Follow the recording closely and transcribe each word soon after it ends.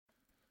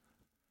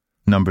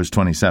Numbers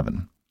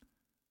 27.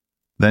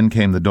 Then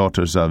came the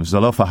daughters of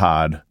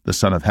Zelophehad, the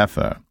son of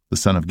Hepher, the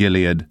son of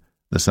Gilead,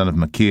 the son of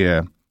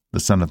Machir, the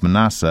son of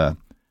Manasseh,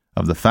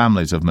 of the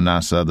families of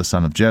Manasseh, the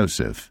son of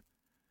Joseph.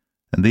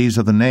 And these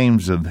are the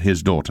names of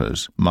his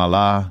daughters,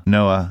 Mahlah,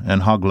 Noah,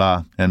 and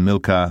Hoglah, and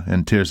Milcah,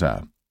 and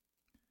Tirzah.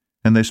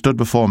 And they stood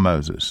before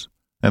Moses,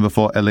 and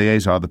before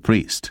Eleazar the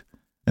priest,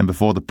 and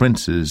before the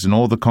princes and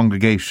all the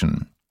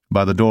congregation,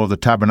 by the door of the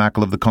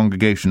tabernacle of the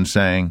congregation,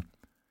 saying,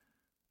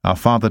 Our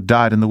father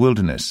died in the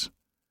wilderness,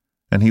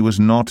 and he was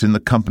not in the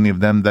company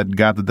of them that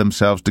gathered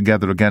themselves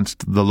together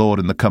against the Lord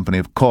in the company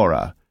of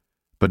Korah,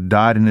 but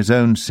died in his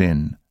own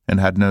sin, and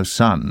had no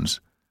sons.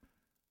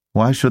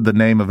 Why should the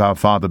name of our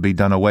father be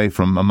done away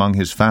from among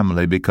his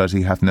family, because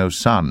he hath no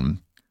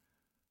son?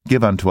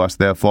 Give unto us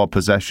therefore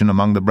possession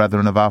among the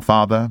brethren of our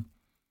father.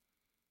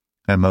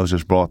 And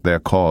Moses brought their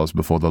cause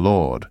before the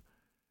Lord.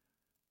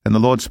 And the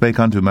Lord spake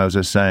unto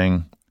Moses,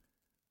 saying,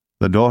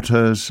 The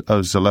daughters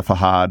of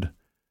Zelophehad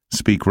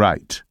speak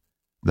right.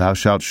 Thou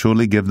shalt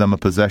surely give them a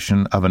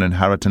possession of an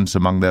inheritance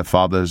among their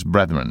father's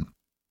brethren,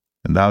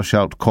 and thou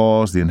shalt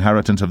cause the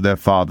inheritance of their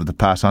father to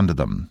pass unto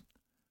them.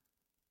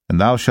 And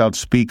thou shalt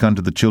speak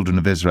unto the children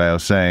of Israel,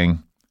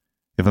 saying,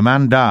 If a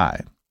man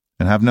die,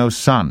 and have no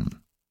son,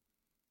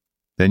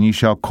 then ye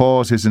shall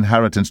cause his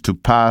inheritance to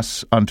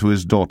pass unto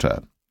his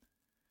daughter.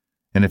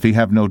 And if he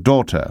have no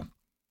daughter,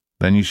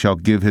 then ye shall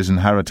give his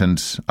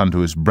inheritance unto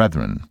his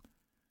brethren.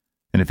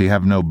 And if he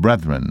have no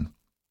brethren,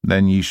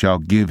 then ye shall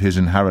give his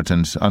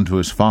inheritance unto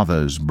his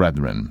father's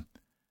brethren.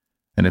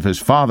 And if his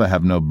father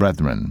have no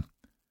brethren,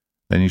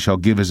 then ye shall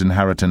give his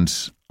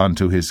inheritance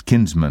unto his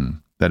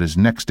kinsman that is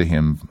next to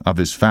him of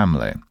his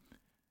family,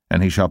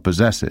 and he shall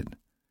possess it.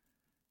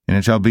 And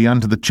it shall be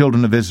unto the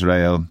children of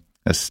Israel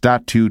a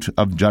statute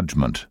of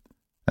judgment,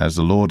 as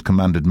the Lord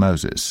commanded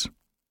Moses.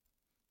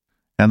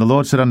 And the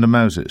Lord said unto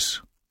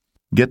Moses,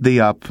 Get thee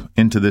up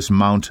into this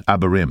Mount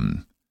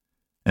Abarim,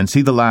 and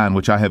see the land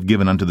which I have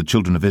given unto the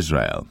children of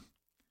Israel.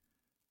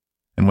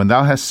 And when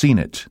thou hast seen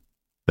it,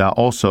 thou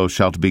also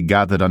shalt be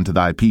gathered unto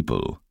thy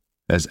people,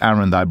 as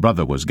Aaron thy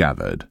brother was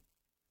gathered.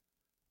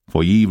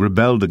 For ye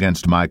rebelled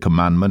against my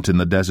commandment in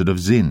the desert of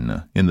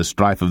Zin, in the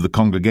strife of the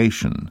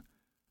congregation,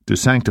 to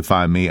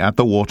sanctify me at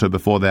the water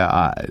before their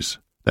eyes,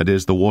 that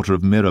is, the water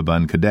of Meribah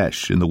and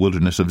Kadesh, in the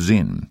wilderness of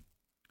Zin.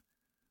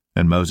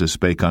 And Moses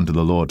spake unto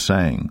the Lord,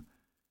 saying,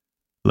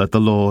 Let the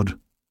Lord,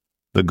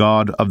 the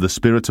God of the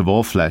spirits of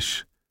all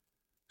flesh,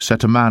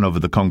 set a man over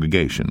the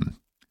congregation,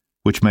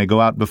 which may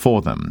go out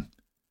before them,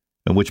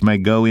 and which may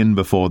go in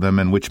before them,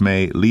 and which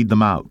may lead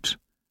them out,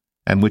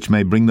 and which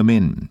may bring them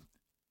in,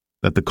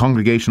 that the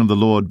congregation of the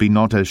Lord be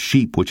not as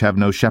sheep which have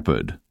no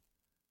shepherd.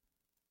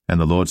 And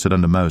the Lord said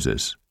unto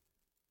Moses,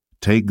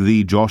 Take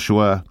thee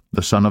Joshua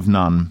the son of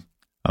Nun,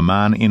 a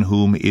man in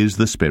whom is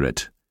the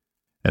Spirit,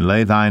 and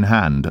lay thine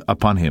hand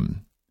upon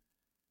him,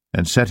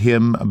 and set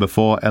him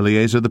before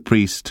Eleazar the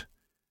priest,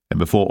 and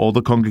before all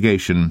the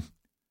congregation,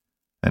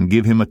 and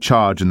give him a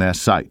charge in their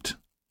sight.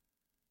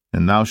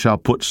 And thou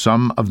shalt put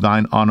some of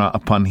thine honor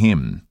upon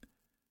him,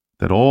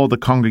 that all the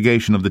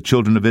congregation of the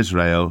children of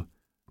Israel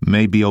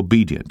may be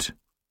obedient.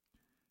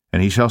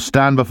 And he shall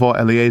stand before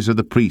Eleazar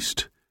the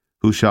priest,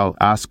 who shall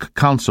ask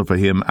counsel for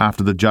him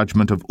after the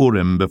judgment of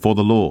Urim before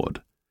the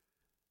Lord.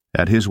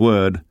 At his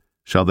word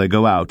shall they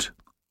go out,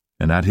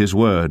 and at his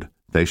word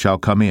they shall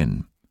come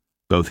in,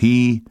 both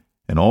he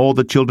and all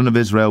the children of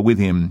Israel with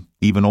him,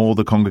 even all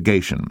the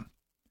congregation.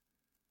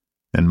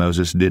 And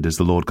Moses did as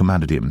the Lord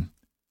commanded him.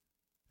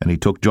 And he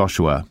took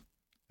Joshua,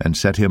 and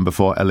set him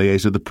before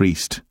Eleazar the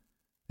priest,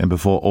 and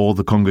before all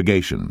the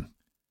congregation.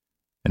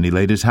 And he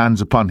laid his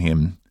hands upon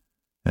him,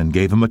 and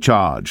gave him a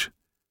charge,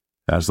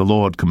 as the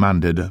Lord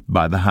commanded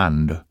by the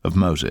hand of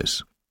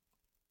Moses.